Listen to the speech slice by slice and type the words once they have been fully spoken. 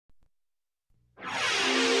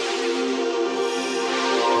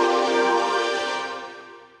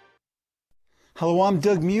Hello, I'm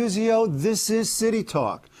Doug Muzzio. This is City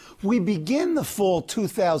Talk. We begin the fall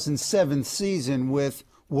 2007 season with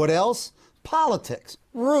what else? Politics.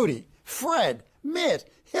 Rudy, Fred, Mitt,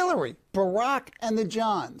 Hillary, Baruch, and the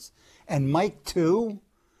Johns. And Mike, too?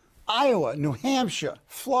 Iowa, New Hampshire,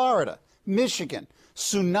 Florida, Michigan.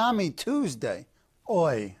 Tsunami Tuesday.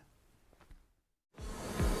 Oi.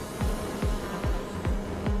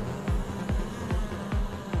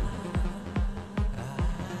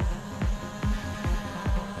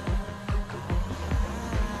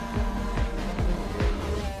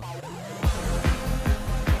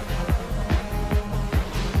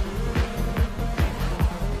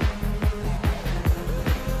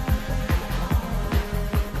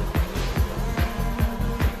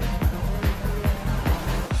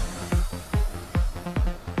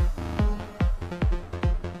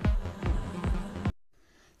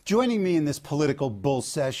 Joining me in this political bull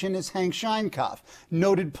session is Hank Sheinkopf,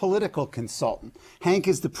 noted political consultant. Hank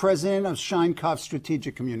is the president of Sheinkopf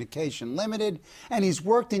Strategic Communication Limited, and he's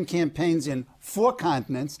worked in campaigns in 4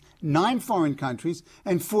 continents, 9 foreign countries,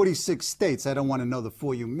 and 46 states. I don't want to know the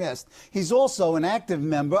 4 you missed. He's also an active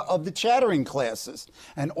member of the chattering classes,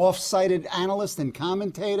 an off-cited analyst and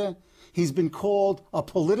commentator. He's been called a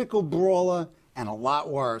political brawler and a lot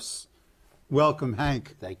worse. Welcome,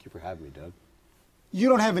 Hank. Thank you for having me, Doug. You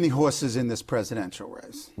don't have any horses in this presidential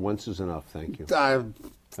race. Once is enough, thank you.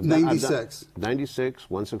 96. 96,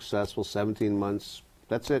 one successful, 17 months.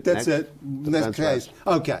 That's it. That's it. Next case.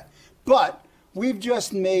 Okay. But we've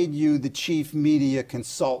just made you the chief media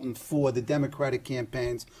consultant for the Democratic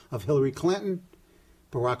campaigns of Hillary Clinton,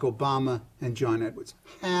 Barack Obama, and John Edwards.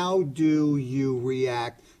 How do you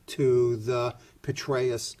react to the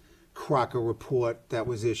Petraeus-Crocker report that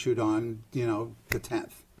was issued on, the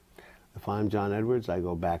 10th? If I'm John Edwards, I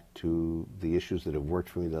go back to the issues that have worked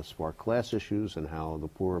for me thus far, class issues and how the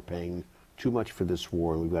poor are paying too much for this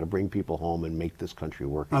war, and we've got to bring people home and make this country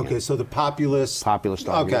work again. Okay, so the populist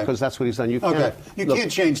argument, because that's what he's done. You can't,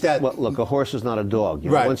 can't change that. Well, look, a horse is not a dog.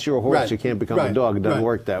 Right. Once you're a horse, you can't become a dog. It doesn't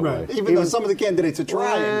work that way. Even though some of the candidates are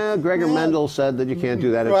trying. Well, Gregor Mendel said that you can't do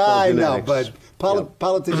that. It's I know, but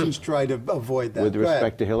politicians try to avoid that. With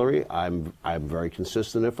respect to Hillary, I'm very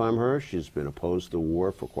consistent if I'm her. She's been opposed to the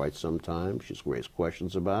war for quite some time. She's raised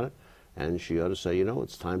questions about it. And she ought to say,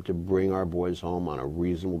 it's time to bring our boys home on a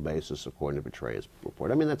reasonable basis, according to Petraeus'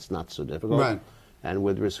 report. I mean, that's not so difficult. Right. And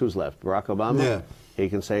with who's left? Barack Obama? Yeah. He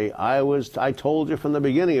can say, I told you from the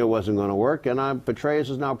beginning it wasn't going to work, and Petraeus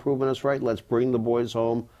has now proven us right. Let's bring the boys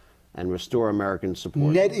home and restore American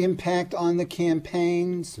support. Net impact on the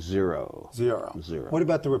campaigns? Zero. What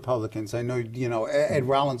about the Republicans? I know, Ed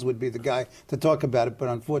Rollins would be the guy to talk about it, but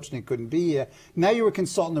unfortunately couldn't be here. Now you're a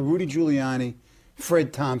consultant of Rudy Giuliani,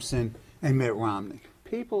 Fred Thompson, and Mitt Romney.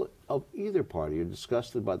 People of either party are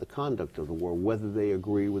disgusted by the conduct of the war, whether they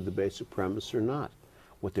agree with the basic premise or not.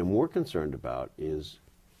 What they're more concerned about is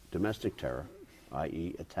domestic terror,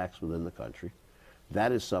 i.e. attacks within the country.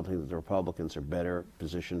 That is something that the Republicans are better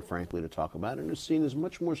positioned, frankly, to talk about, and is seen as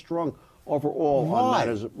much more strong overall on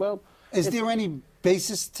matters. Well, is there any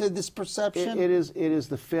basis to this perception? It is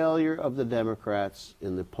the failure of the Democrats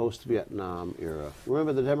in the post-Vietnam era.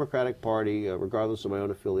 Remember, the Democratic Party, regardless of my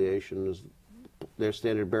own affiliation, is their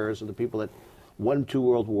standard bearers are the people that won 2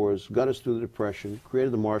 world wars, got us through the Depression,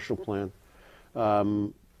 created the Marshall Plan,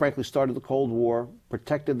 frankly started the Cold War,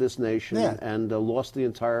 protected this nation, and lost the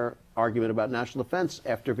entire argument about national defense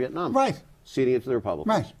after Vietnam. Right. Ceding it to the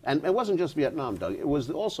Republicans. Right. And it wasn't just Vietnam, Doug. It was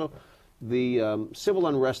also the civil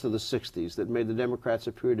unrest of the 60s that made the Democrats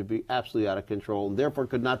appear to be absolutely out of control and therefore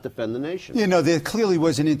could not defend the nation. There clearly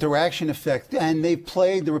was an interaction effect, and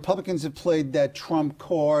the Republicans have played that Trump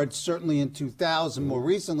card, certainly in 2000, more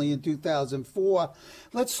recently in 2004.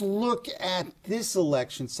 Let's look at this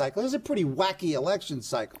election cycle. This is a pretty wacky election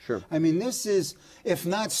cycle. Sure. I mean, this is, if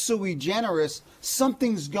not sui generis,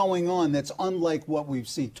 something's going on that's unlike what we've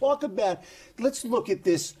seen. Let's look at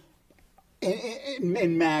this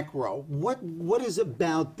in macro. What is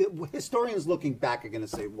about historians looking back are going to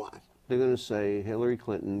say what? They're going to say Hillary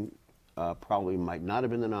Clinton probably might not have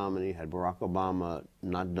been the nominee had Barack Obama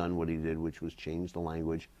not done what he did, which was change the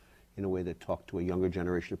language in a way that talked to a younger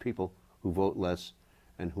generation of people who vote less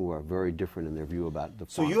and who are very different in their view about the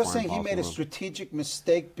So you're saying he made a strategic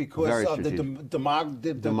mistake because of the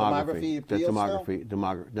demography appeal?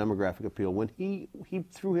 Demographic appeal. When he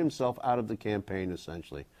threw himself out of the campaign,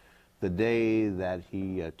 essentially, the day that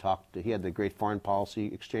he had the great foreign policy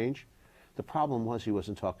exchange, the problem was he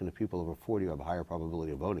wasn't talking to people over 40 who have a higher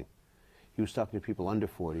probability of voting. He was talking to people under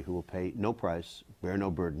 40 who will pay no price, bear no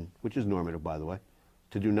burden, which is normative, by the way,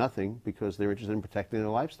 to do nothing because they're interested in protecting their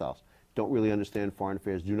lifestyles. don't really understand foreign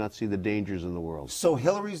affairs, do not see the dangers in the world. So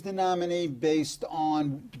Hillary's the nominee based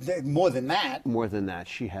on more than that. More than that,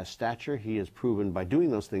 she has stature. He has proven by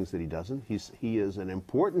doing those things that he doesn't. He is an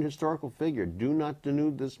important historical figure. Do not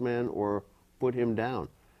denude this man or put him down.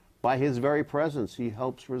 By his very presence, he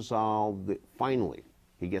helps resolve finally.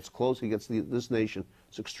 He gets close. He gets this nation,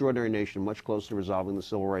 this extraordinary nation, much closer to resolving the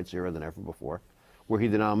civil rights era than ever before. Were he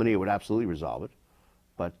the nominee, it would absolutely resolve it.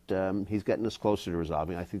 But he's getting us closer to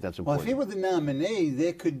resolving. I think that's important. Well, if he were the nominee,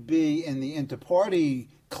 there could be, in the inter-party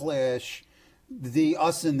clash, the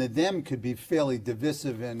us and the them could be fairly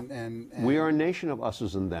divisive. And we are a nation of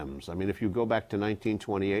us's and thems. I mean, if you go back to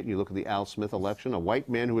 1928 and you look at the Al Smith election, a white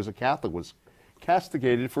man who was a Catholic was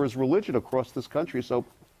castigated for his religion across this country. So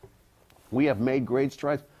we have made great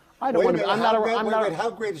strides. I don't want to.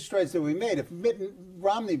 How great strides have we made? If Mitt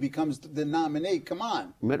Romney becomes the nominee, come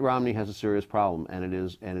on. Mitt Romney has a serious problem, and it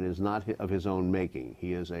is not of his own making.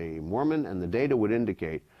 He is a Mormon, and the data would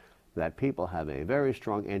indicate that people have a very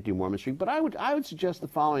strong anti-Mormon streak. But I would suggest the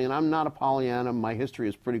following, and I'm not a Pollyanna. My history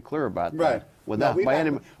is pretty clear about that. Right. Without by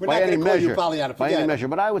any measure.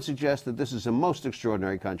 But I would suggest that this is a most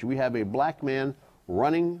extraordinary country. We have a black man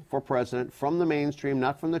running for president from the mainstream,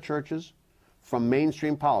 not from the churches, from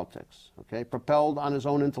mainstream politics, okay, propelled on his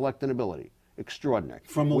own intellect and ability. Extraordinary.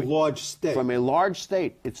 From a large state. From a large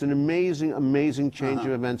state. It's an amazing, amazing change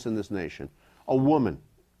of events in this nation. A woman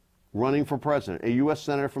running for president, a U.S.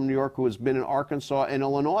 Senator from New York who has been in Arkansas and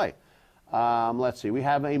Illinois. Let's see, we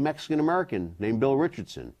have a Mexican-American named Bill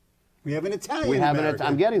Richardson. We have an Italian-American.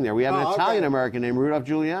 I'm getting there. We have an Italian-American named Rudolph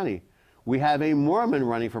Giuliani. We have a Mormon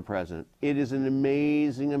running for president. It is an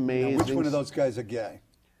amazing, amazing... Now, which one of those guys are gay?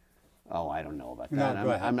 Oh, I don't know about that. No, go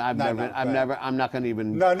ahead. I'm not going to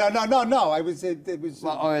even... No. It was...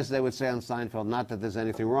 Well, or as they would say on Seinfeld, not that there's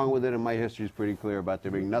anything wrong with it, and my history is pretty clear about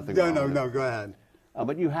there being nothing wrong with it. No, go ahead.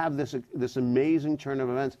 But you have this amazing turn of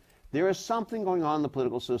events. There is something going on in the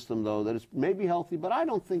political system, though, that is maybe healthy, but I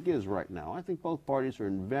don't think is right now. I think both parties are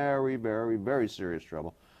in very, very, very serious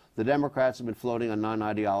trouble. The Democrats have been floating on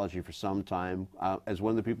non-ideology for some time. As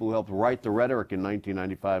one of the people who helped write the rhetoric in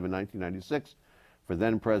 1995 and 1996 for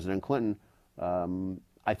then-President Clinton,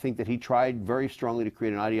 I think that he tried very strongly to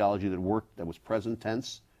create an ideology that worked, that was present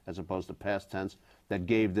tense as opposed to past tense, that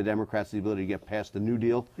gave the Democrats the ability to get past the New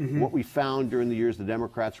Deal. What we found during the years the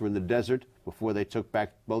Democrats were in the desert before they took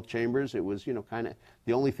back both chambers, it was, kind of,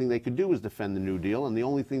 the only thing they could do was defend the New Deal, and the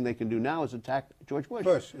only thing they can do now is attack George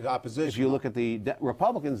Bush. Opposition. If you look at the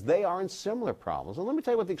Republicans, they are in similar problems. And let me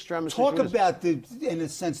tell you what the extremist Talk about, in a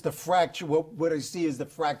sense, the fracture, what I see as the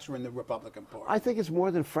fracture in the Republican Party. I think it's more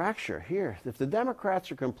than fracture. Here, if the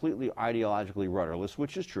Democrats are completely ideologically rudderless,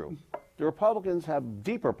 which is true, the Republicans have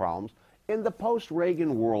deeper problems. In the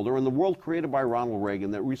post-Reagan world, or in the world created by Ronald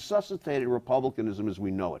Reagan, that resuscitated Republicanism as we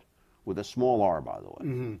know it, with a small r, by the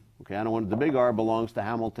way. Okay, I don't want the big R belongs to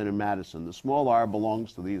Hamilton and Madison. The small r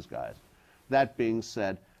belongs to these guys. That being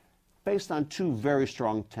said, based on two very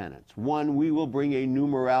strong tenets. One, we will bring a new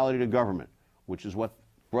morality to government, which is what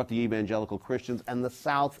brought the evangelical Christians and the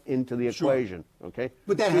South into the equation. Okay,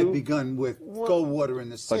 but that had begun with Goldwater in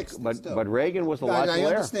the 60s. But Reagan was a lot later. I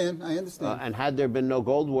understand. And had there been no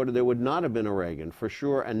Goldwater, there would not have been a Reagan, for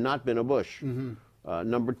sure, and not been a Bush.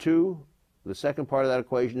 Number two, the second part of that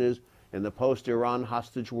equation is, in the post-Iran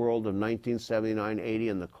hostage world of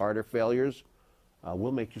 1979-80 and the Carter failures,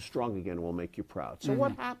 we'll make you strong again, we'll make you proud. So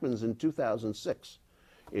what happens in 2006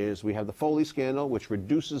 is we have the Foley scandal, which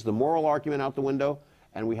reduces the moral argument out the window,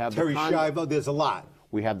 and we have Terry Schiavo, there's a lot.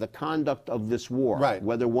 We have the conduct of this war, right,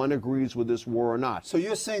 whether one agrees with this war or not. So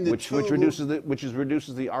you're saying that which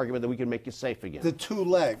reduces the argument that we can make you safe again. The two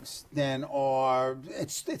legs then are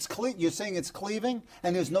you're saying it's cleaving,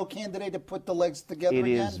 and there's no candidate to put the legs together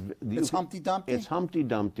again. It's Humpty Dumpty. It's Humpty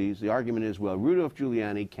Dumpty. The argument is, well, Rudolph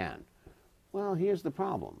Giuliani can. Well, here's the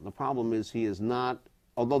problem. The problem is he is not.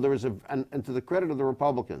 Although there is and to the credit of the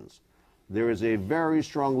Republicans, there is a very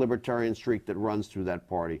strong libertarian streak that runs through that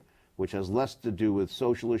party, which has less to do with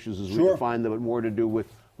social issues as we define them, but more to do with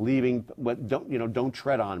leaving. But don't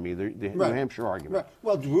tread on me. The New Hampshire argument. Right.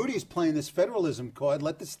 Well, Rudy's playing this federalism card.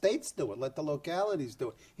 Let the states do it. Let the localities do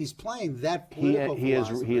it. He's playing that political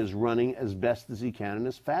philosophy. He is running as best as he can and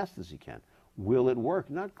as fast as he can. Will it work?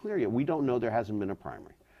 Not clear yet. We don't know. There hasn't been a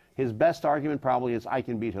primary. His best argument probably is, I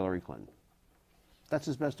can beat Hillary Clinton. That's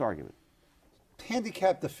his best argument.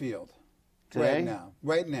 Handicap the field. Today?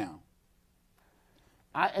 Right now.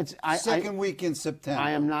 Second week in September.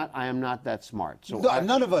 I am not that smart. So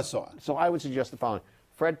none of us are. So I would suggest the following: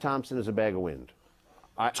 Fred Thompson is a bag of wind.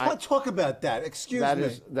 Talk about that. Excuse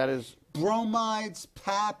me. That is bromides,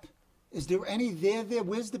 pap. Is there any there?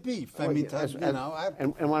 Where's the beef? I mean,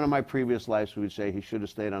 in one of my previous lives, we would say he should have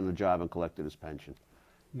stayed on the job and collected his pension.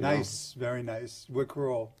 Nice, very nice. We're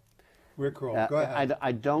cruel. We're cruel. Go ahead.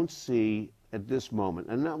 I don't see at this moment,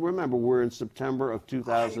 and now remember, we're in September of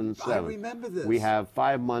 2007. I remember this. We have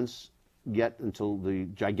 5 months yet until the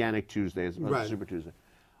gigantic Tuesday, as opposed to Super Tuesday.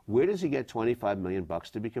 Where does he get $25 million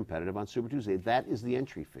to be competitive on Super Tuesday? That is the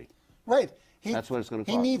entry fee. Right. That's what it's going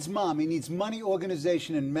to cost. He needs He needs money,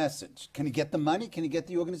 organization, and message. Can he get the money? Can he get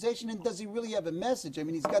the organization? And does he really have a message? I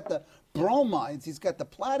mean, he's got the bromides, he's got the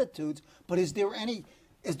platitudes, but is there any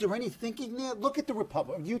thinking there? Look at the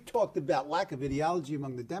Republicans. You talked about lack of ideology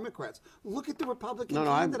among the Democrats. Look at the Republican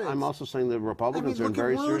candidates. I'm also saying the Republicans are in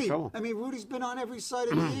very serious trouble. I mean, Rudy's been on every side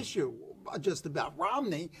of the issue, just about.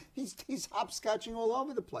 Romney, he's hopscotching all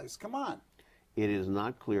over the place. Come on. It is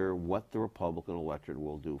not clear what the Republican electorate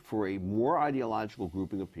will do. For a more ideological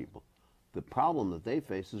grouping of people, the problem that they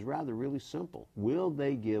face is really simple. Will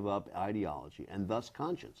they give up ideology and thus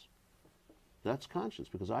conscience? That's conscience,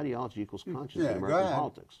 because ideology equals conscience in American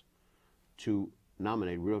politics. To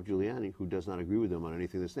nominate Rudolph Giuliani, who does not agree with them on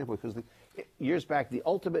anything that's standpoint, because years back, the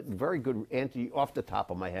ultimate, very good off the top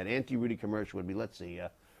of my head, anti-Rudy commercial would be, let's see,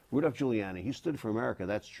 Rudolph Giuliani, he stood for America,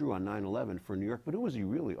 that's true, on 9/11 for New York, but who was he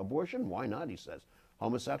really? Abortion? Why not, he says.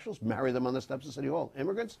 Homosexuals? Marry them on the steps of City Hall.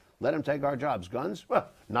 Immigrants? Let them take our jobs. Guns? Well,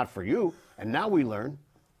 not for you. And now we learn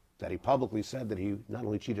that he publicly said that he not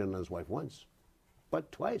only cheated on his wife once,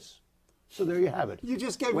 but twice. So there you have it. You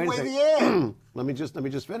just gave away the air. Let me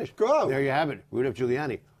just finish. Go. There you have it. Rudolph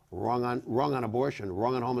Giuliani, wrong on abortion,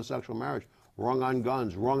 wrong on homosexual marriage, wrong on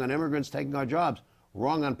guns, wrong on immigrants taking our jobs,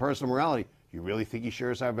 wrong on personal morality. You really think he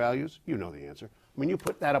shares our values? You know the answer. I mean, you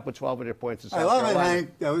put that up with 1,200 points in South Carolina. I love it,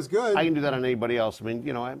 Hank. That was good. I can do that on anybody else. I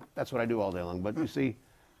mean, that's what I do all day long. But you see,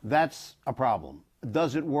 that's a problem.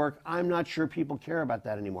 Does it work? I'm not sure people care about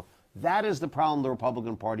that anymore. That is the problem the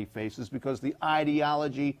Republican Party faces, because the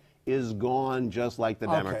ideology is gone, just like the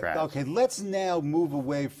Democrats. Okay, let's now move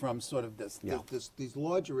away from sort of these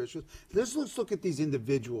larger issues. Let's look at these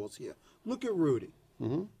individuals here. Look at Rudy.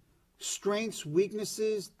 Mm-hmm. Strengths,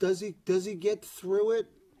 weaknesses. Does he get through it?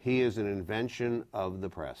 He is an invention of the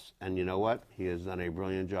press, and you know what? He has done a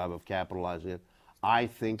brilliant job of capitalizing it. I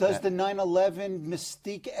think. Does the 9/11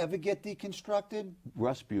 mystique ever get deconstructed?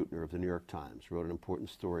 Russ Buettner of the New York Times wrote an important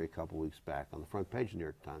story a couple weeks back on the front page of the New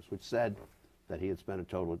York Times, which said that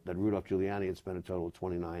that Rudolph Giuliani had spent a total of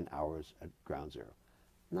 29 hours at Ground Zero.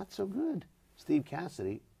 Not so good. Steve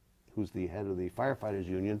Cassidy, who's the head of the firefighters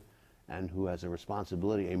union, and who has a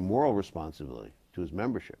moral responsibility to his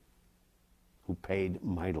membership, who paid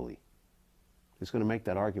mightily, is going to make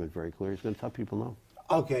that argument very clear. He's going to let people know.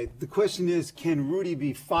 Okay, the question is, can Rudy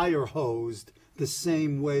be fire hosed the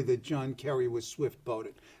same way that John Kerry was swift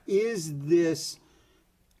boated? Is this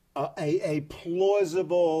a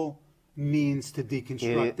plausible means to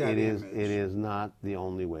deconstruct that image? It is not the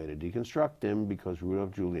only way to deconstruct him, because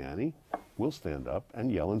Rudolph Giuliani will stand up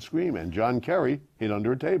and yell and scream, and John Kerry hid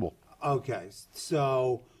under a table. Okay,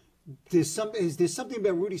 so is there something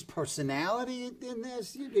about Rudy's personality in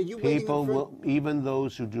this? Even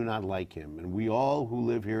those who do not like him, and we all who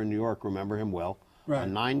live here in New York remember him well. Right.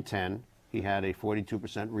 On 9/10, he had a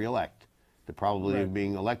 42% reelect. The probability of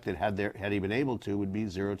being elected, had he been able to, would be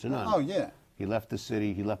 0 to none. Oh, yeah. He left the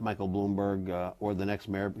city. He left Michael Bloomberg or the next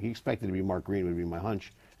mayor. He expected to be Mark Green, would be my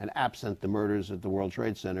hunch. And absent the murders at the World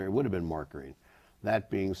Trade Center, it would have been Mark Green.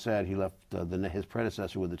 That being said, he left his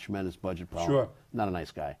predecessor with a tremendous budget problem. Sure. Not a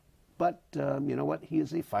nice guy. But you know what? He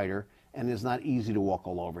is a fighter, and it's not easy to walk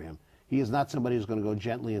all over him. He is not somebody who's going to go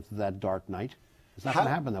gently into that dark night. It's not going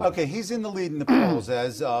to happen that way. Okay, he's in the lead in the polls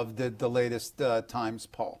as of the latest Times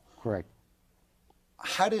poll. Correct.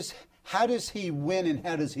 How does he win and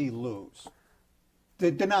how does he lose?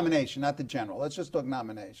 The nomination, not the general. Let's just talk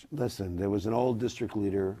nomination. Listen, there was an old district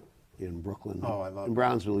leader in Brooklyn, in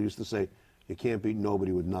Brownsville, who used to say, "You can't beat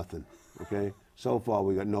nobody with nothing." Okay. So far,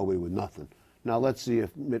 we got nobody with nothing. Now let's see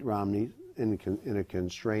if Mitt Romney, in a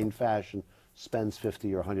constrained fashion, spends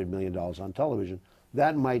 $50 or $100 million on television.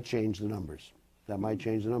 That might change the numbers.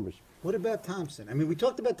 What about Thompson? I mean, we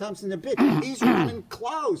talked about Thompson a bit. He's running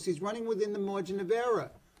close. He's running within the margin of error.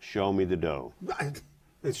 Show me the dough.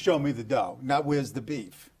 It's show me the dough, not where's the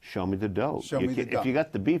beef. Show me the dough. Show me the dough. If you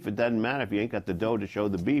got the beef, it doesn't matter. If you ain't got the dough to show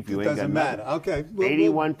the beef, you ain't got nothing. It doesn't matter. Okay.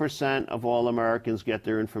 81% of all Americans get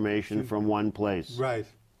their information from one place. Right.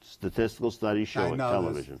 Statistical studies show it,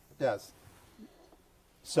 television. Yes.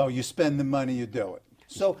 So you spend the money, you do it.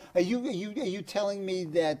 So are you telling me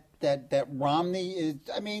that Romney is?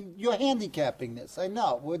 I mean, you're handicapping this. I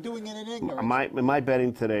know we're doing it in ignorance. My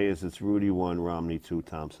betting today is it's Rudy 1, Romney 2,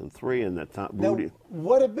 Thompson 3, and that Rudy.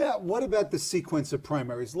 Now, what about the sequence of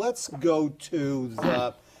primaries? Let's go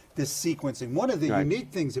to the sequencing. One of the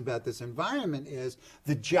unique things about this environment is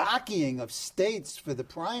the jockeying of states for the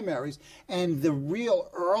primaries and the real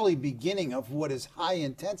early beginning of what is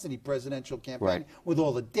high-intensity presidential campaign with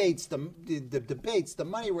all the dates, the debates, the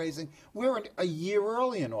money raising. We're a year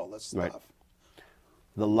early in all this stuff. Right.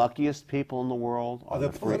 The luckiest people in the world are the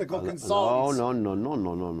political consultants.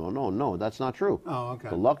 No, that's not true. Oh, okay.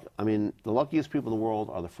 The luckiest people in the world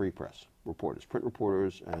are the free press reporters, print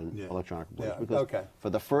reporters, and electronic reporters. Because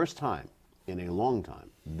for the first time in a long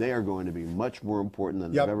time, they are going to be much more important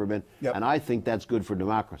than they've ever been. And I think that's good for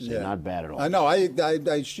democracy, not bad at all. I know.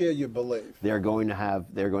 I share your belief. They're going to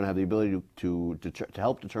have the ability to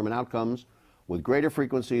help determine outcomes with greater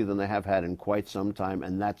frequency than they have had in quite some time,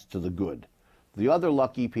 and that's to the good. The other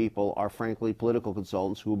lucky people are, frankly, political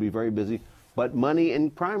consultants who will be very busy, but money in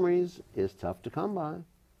primaries is tough to come by.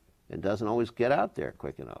 It doesn't always get out there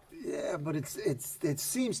quick enough. Yeah, but it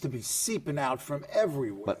seems to be seeping out from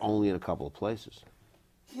everywhere. But only in a couple of places.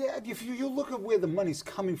 Yeah, if you look at where the money's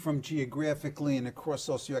coming from geographically and across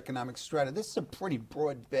socioeconomic strata, this is a pretty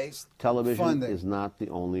broad-based Television funding. is not the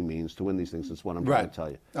only means to win these things. That's what I'm trying to tell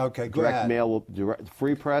you. Okay, go ahead.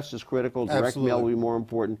 Free press is critical. Direct mail will be more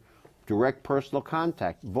important. Direct personal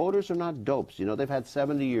contact. Voters are not dopes. You know, they've had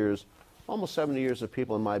 70 years, almost 70 years of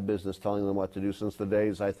people in my business telling them what to do since the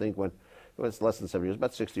days, I think, when, well, it's less than 70 years,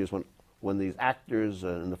 about 60 years, when these actors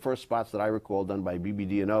in the first spots that I recall done by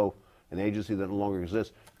BBD&O, an agency that no longer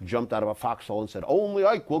exists, jumped out of a foxhole and said, only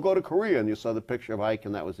Ike will go to Korea. And you saw the picture of Ike,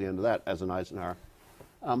 and that was the end of that, as an Eisenhower.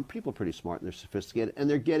 People are pretty smart, and they're sophisticated, and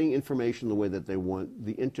they're getting information the way that they want.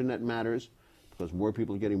 The Internet matters, because more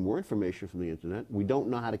people are getting more information from the Internet. We don't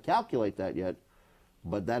know how to calculate that yet,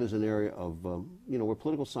 but that is an area of, where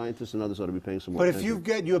political scientists and others ought to be paying some more attention. But if you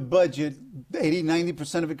get your budget, 80,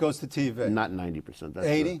 90% of it goes to TV. Not 90%. That's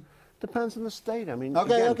 80? Depends on the state. I mean,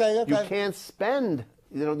 okay. You can't spend,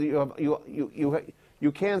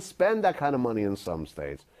 you can't spend that kind of money in some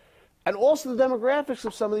states. And also the demographics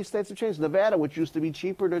of some of these states have changed. Nevada, which used to be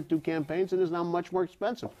cheaper to do campaigns in, is now much more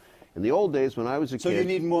expensive. In the old days, when I was a kid... So you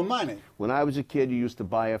need more money. When I was a kid, you used to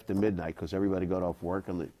buy after midnight because everybody got off work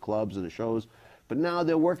and the clubs and the shows. But now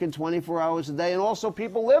they're working 24 hours a day, and also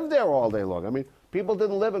people live there all day long. I mean, people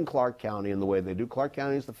didn't live in Clark County in the way they do. Clark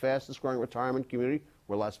County is the fastest growing retirement community,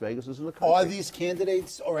 where Las Vegas is in the country. Are these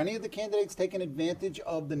candidates, or any of the candidates, taking advantage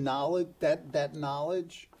of the knowledge, that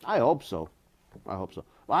knowledge? I hope so. I hope so.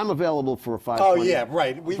 Well, I'm available for a 520. Oh, yeah,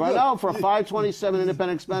 right. For a 527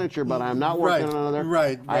 independent expenditure, but I'm not working on another.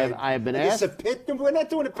 Right. I have been asked. It's a pit. We're not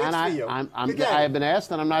doing a pitch for you. I have been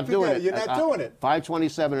asked, and I'm not doing it. You're not doing it.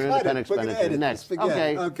 527 independent expenditure. Next.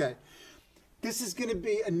 Okay. Okay. This is going to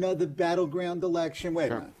be another battleground election. Wait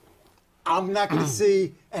a minute. I'm not going to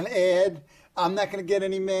see an ad. I'm not going to get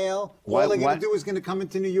any mail. All they're going to do is going to come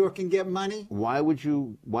into New York and get money. Why would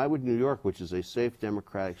New York, which is a safe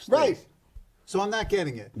democratic state? Right. So I'm not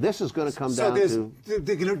getting it. This is going to come down to...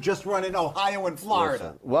 they're going to just run in Ohio and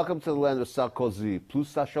Florida. Listen, welcome to the land of Sarkozy.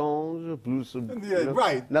 Plus ça change, plus...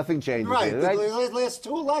 right. Nothing changes. Right. Right? The last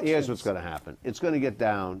two elections. Here's what's going to happen. It's going to get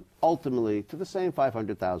down, ultimately, to the same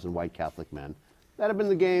 500,000 white Catholic men that have been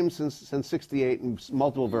in the game since 68 in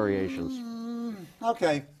multiple variations.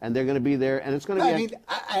 Okay. And they're going to be there, and it's going to be...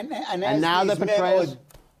 And now the betrayers...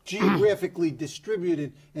 geographically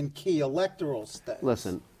distributed in key electoral states.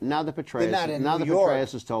 Listen, now the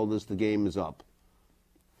Petraeus has told us the game is up.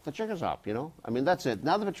 The trick is up, I mean, that's it.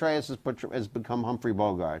 Now the Petraeus has become Humphrey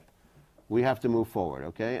Bogart. We have to move forward,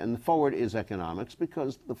 okay? And the forward is economics,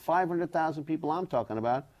 because the 500,000 people I'm talking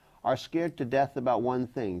about are scared to death about one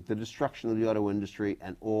thing: the destruction of the auto industry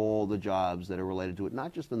and all the jobs that are related to it,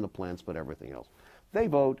 not just in the plants, but everything else. They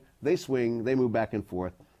vote, they swing, they move back and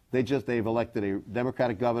forth. They've elected a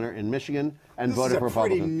Democratic governor in Michigan and voted for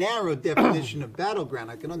Republican. This is a pretty narrow definition of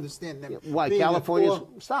battleground. I can understand that. Why? California,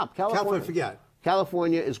 forget.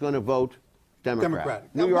 California is going to vote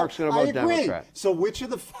Democrat. New York's going to vote Democrat. So which are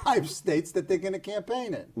the 5 states that they're going to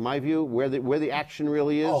campaign in? My view, where the action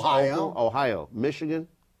really is. Ohio, Michigan,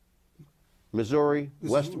 Missouri,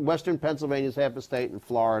 Western Pennsylvania's half a state, and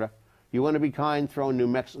Florida. You want to be kind, throw New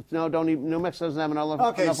Mexico. No, don't even. New Mexico doesn't have enough.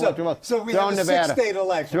 Okay, so we have a 6-state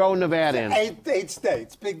election. Throw Nevada in. 8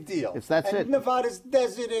 states, big deal. That's it. Nevada's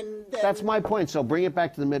desert and... That's my point. So bring it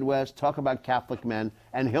back to the Midwest. Talk about Catholic men,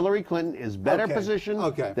 and Hillary Clinton is better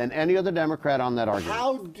positioned than any other Democrat on that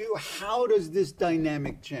argument. How does this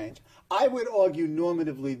dynamic change? I would argue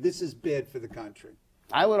normatively this is bad for the country.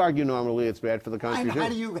 I would argue normally it's bad for the country. And how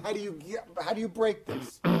do you break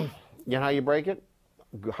this? You know how you break it?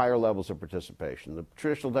 Higher levels of participation. The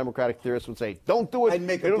traditional Democratic theorists would say, don't do it.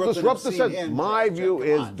 It'll disrupt the Senate. My view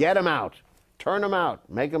is get them out. Turn them out.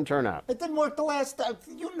 Make them turn out. It didn't work the last time.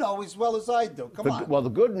 You know as well as I do. Come on. Well, the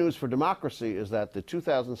good news for democracy is that the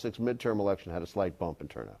 2006 midterm election had a slight bump in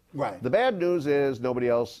turnout. Right. The bad news is nobody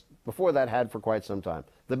else before that had for quite some time.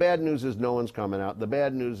 The bad news is no one's coming out. The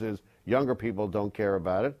bad news is younger people don't care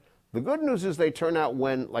about it. The good news is they turn out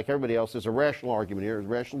when, like everybody else, there's a rational argument here, a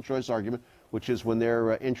rational choice argument, which is when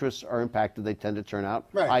their interests are impacted, they tend to turn out,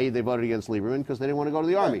 right. i.e. they voted against Lieberman because they didn't want to go to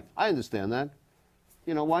the Army. I understand that.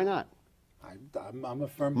 You know, why not? I'm a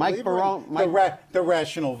firm Mike believer Barone, in the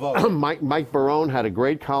rational vote. Mike Barone had a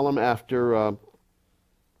great column after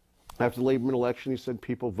the Lieberman election. He said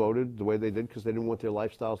people voted the way they did because they didn't want their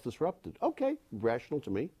lifestyles disrupted. Okay, rational to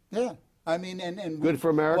me. Yeah. I mean, and good for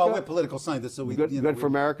America. Well, we're political scientists, so we good for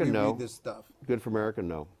America. We no. read this stuff. Good for America.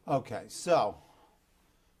 No. Okay, so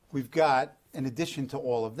we've got, in addition to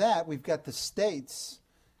all of that, we've got the states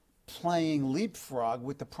playing leapfrog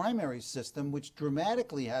with the primary system, which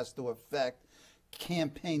dramatically has to affect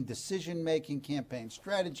campaign decision making, campaign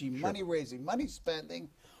strategy, money raising, money spending.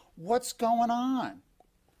 What's going on?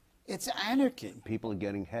 It's anarchy. People are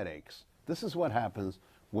getting headaches. This is what happens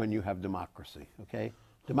when you have democracy. Okay.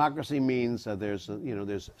 Democracy means there's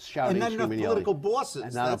shouting, and not enough political bosses.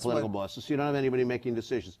 And not enough political bosses. So you don't have anybody making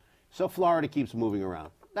decisions. So Florida keeps moving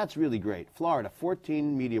around. That's really great. Florida,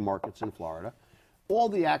 14 media markets in Florida. All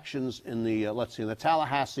the actions in the let's see, in the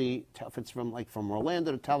Tallahassee, if it's from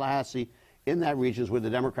Orlando to Tallahassee, in that region is where the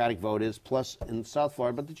Democratic vote is. Plus in South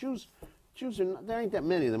Florida, but the Jews are there ain't that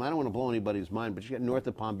many of them. I don't want to blow anybody's mind, but you get north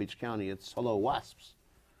of Palm Beach County, it's hello wasps.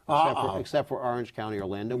 Except for Orange County,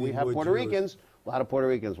 Orlando, we have Puerto Ricans. A lot of Puerto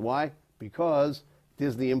Ricans. Why? Because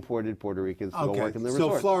Disney imported Puerto Ricans to go work in the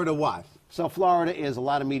resort. So Florida what? So Florida is a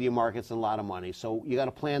lot of media markets and a lot of money. So you got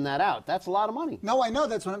to plan that out. That's a lot of money. No, I know.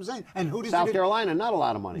 That's what I'm saying. And who does South Carolina, not a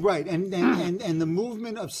lot of money. Right. And the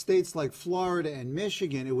movement of states like Florida and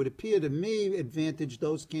Michigan, it would appear to me, advantage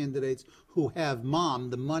those candidates who have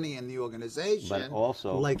the money and the organization. But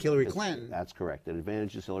also, like Hillary Clinton. That's correct. It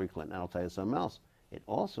advantages Hillary Clinton. And I'll tell you something else. It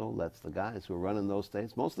also lets the guys who are running those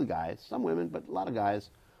states, mostly guys, some women, but a lot of guys,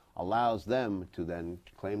 allows them to then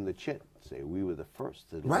claim the chit. Say we were the first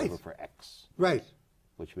to deliver for X. Right.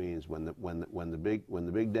 Which means when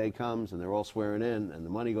the big day comes and they're all swearing in and the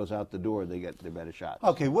money goes out the door, they get their better shots.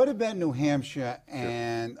 Okay, what about New Hampshire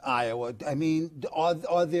and Iowa? I mean,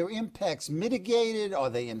 are their impacts mitigated?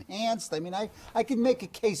 Are they enhanced? I mean, I can make a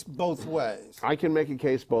case both ways. I can make a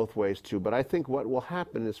case both ways too, but I think what will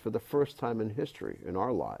happen is for the first time in history, in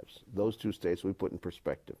our lives, those two states we put in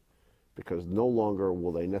perspective. Because no longer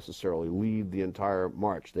will they necessarily lead the entire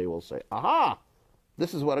march. They will say, aha,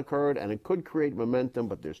 this is what occurred, and it could create momentum,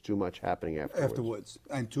 but there's too much happening afterwards.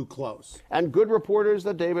 And too close. And good reporters,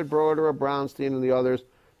 that David Broder, Brownstein, and the others,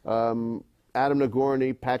 Adam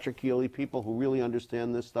Nagorny, Patrick Healy, people who really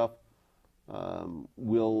understand this stuff,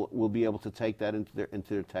 will be able to take that into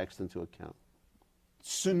their text into account.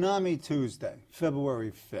 Tsunami Tuesday,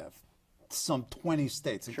 February 5th. Some 20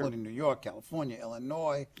 states, including New York, California,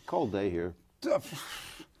 Illinois. Cold day here.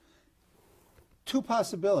 Two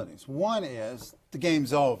possibilities. One is the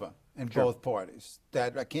game's over in both parties.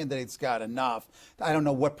 That a candidate's got enough. I don't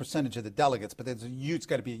know what percentage of the delegates, but it's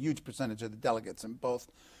got to be a huge percentage of the delegates in both.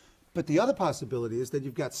 But the other possibility is that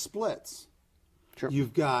you've got splits. Sure.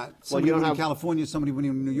 You've got somebody winning California, somebody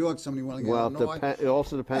winning New York, somebody winning Illinois. It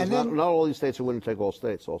also depends. Not all these states are willing to take all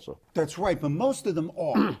states also. That's right, but most of them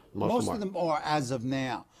are. most of them are as of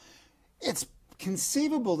now. It's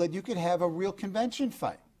conceivable that you could have a real convention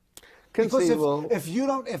fight. Conceivable. Because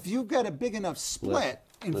if you've got a big enough split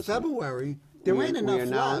in February, there ain't enough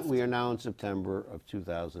left. We are now in September of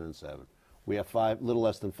 2007. We have little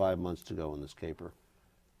less than 5 months to go in this caper.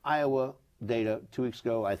 Iowa data 2 weeks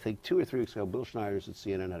ago, I think 2 or 3 weeks ago, Bill Schneider's at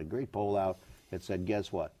CNN had a great poll out that said,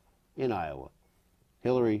 guess what? In Iowa,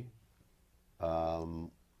 Hillary,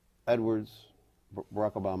 Edwards,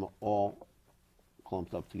 Barack Obama, all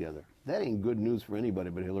clumped up together. That ain't good news for anybody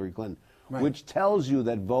but Hillary Clinton, which tells you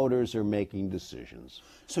that voters are making decisions.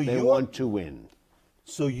 So they want to win.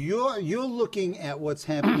 So you're looking at what's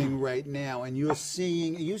happening right now, and are you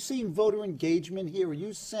seeing voter engagement here? Are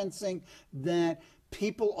you sensing that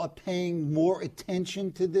people are paying more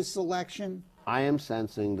attention to this election? I am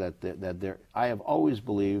sensing that I have always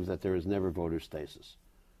believed that there is never voter stasis.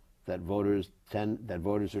 That voters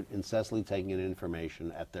are incessantly taking in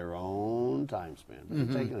information at their own time span. They're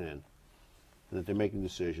taking it in, and that they're making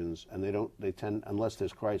decisions, and they tend, unless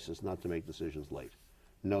there's crisis, not to make decisions late.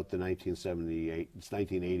 note the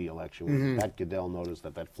 1980 election. Pat Goodell noticed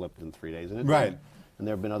that flipped in 3 days. And it Right. did. And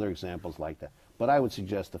there have been other examples like that. But I would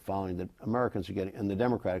suggest the following, that Americans are getting, and the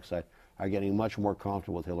Democratic side, are getting much more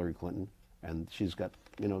comfortable with Hillary Clinton. And she's got,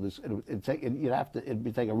 this, it'd take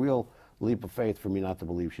a real leap of faith for me not to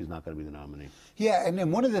believe she's not going to be the nominee. Yeah,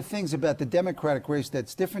 and one of the things about the Democratic race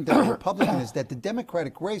that's different than the Republican is that the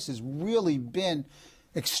Democratic race has really been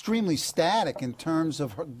extremely static in terms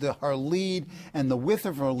of her lead and the width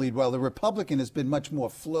of her lead, while the Republican has been much more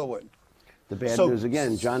fluid. The bad news,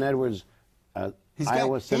 again, John Edwards, Iowa he ain't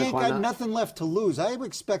got Syndical. nothing left to lose. I would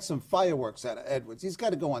expect some fireworks out of Edwards. He's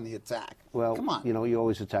got to go on the attack. Well, come on. You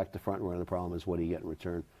always attack the front runner. The problem is what do you get in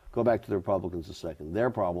return? Go back to the Republicans a second. Their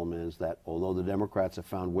problem is that although the Democrats have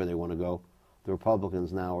found where they want to go, the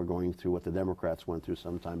Republicans now are going through what the Democrats went through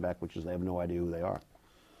some time back, which is they have no idea who they are.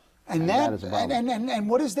 And that is a problem. And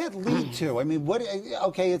what does that lead to? I mean,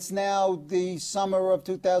 okay, it's now the summer of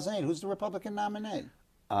 2008. Who's the Republican nominee?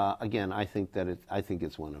 Again, I think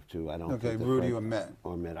it's one of two. I don't. Okay, think that Rudy Fred, or Mitt.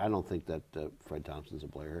 Or Mitt. I don't think that Fred Thompson's a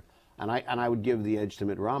player. And I would give the edge to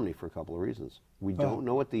Mitt Romney for a couple of reasons. We don't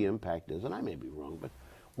know what the impact is, and I may be wrong, but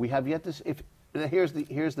we have yet to. Here's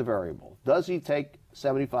the variable. Does he take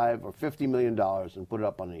 $75 or $50 million and put it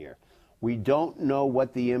up on the air? We don't know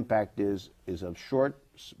what the impact is of short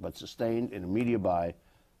but sustained in a media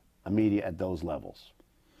at those levels.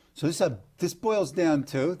 So this boils down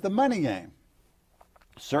to the money game.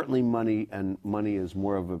 Certainly, money is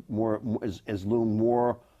has loomed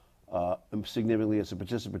more significantly as a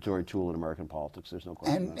participatory tool in American politics. There's no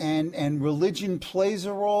question. And religion plays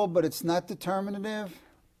a role, but it's not determinative.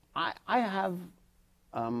 I have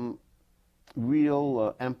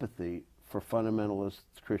real empathy for fundamentalist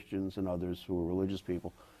Christians and others who are religious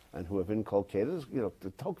people and who have inculcated.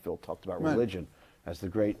 The Tocqueville talked about religion as the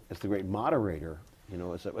great moderator.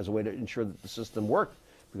 As a way to ensure that the system worked,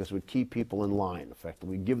 because it would keep people in line,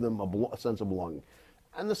 effectively, give them a sense of belonging.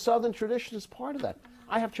 And the Southern tradition is part of that.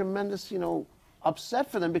 I have tremendous, upset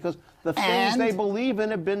for them because the things they believe in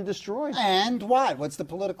have been destroyed. And what? What's the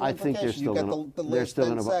political implication? I think they're still going to they're still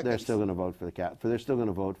going to vote for they're still going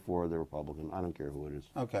to vote for the Republican. I don't care who it is.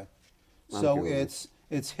 Okay. So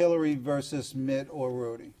it's Hillary versus Mitt or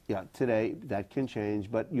Rudy. Yeah, today that can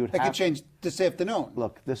change, but you'd have. It could change this afternoon.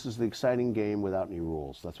 Look, this is the exciting game without any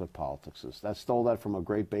rules. That's what politics is. I stole that from a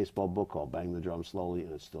great baseball book called "Bang the Drum Slowly,"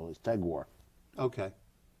 and it still is Teg War. Okay,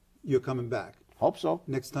 you're coming back. Hope so.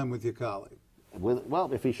 Next time with your colleague.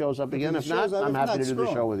 Well, if he shows up again, if not, I'm happy to do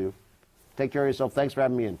the show with you. Take care of yourself. Thanks for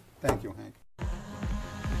having me in. Thank you, Hank.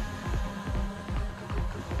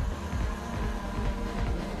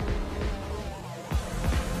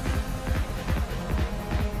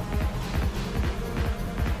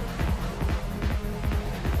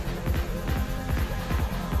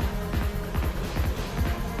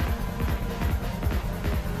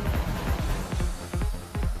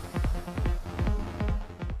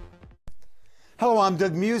 Hello, I'm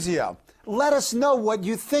Doug Muzzio. Let us know what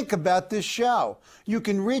you think about this show. You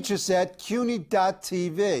can reach us at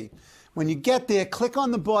CUNY.TV. When you get there, click on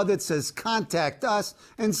the bar that says Contact Us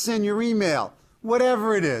and send your email.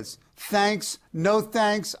 Whatever it is. Thanks, no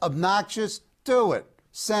thanks, obnoxious, do it.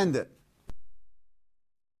 Send it.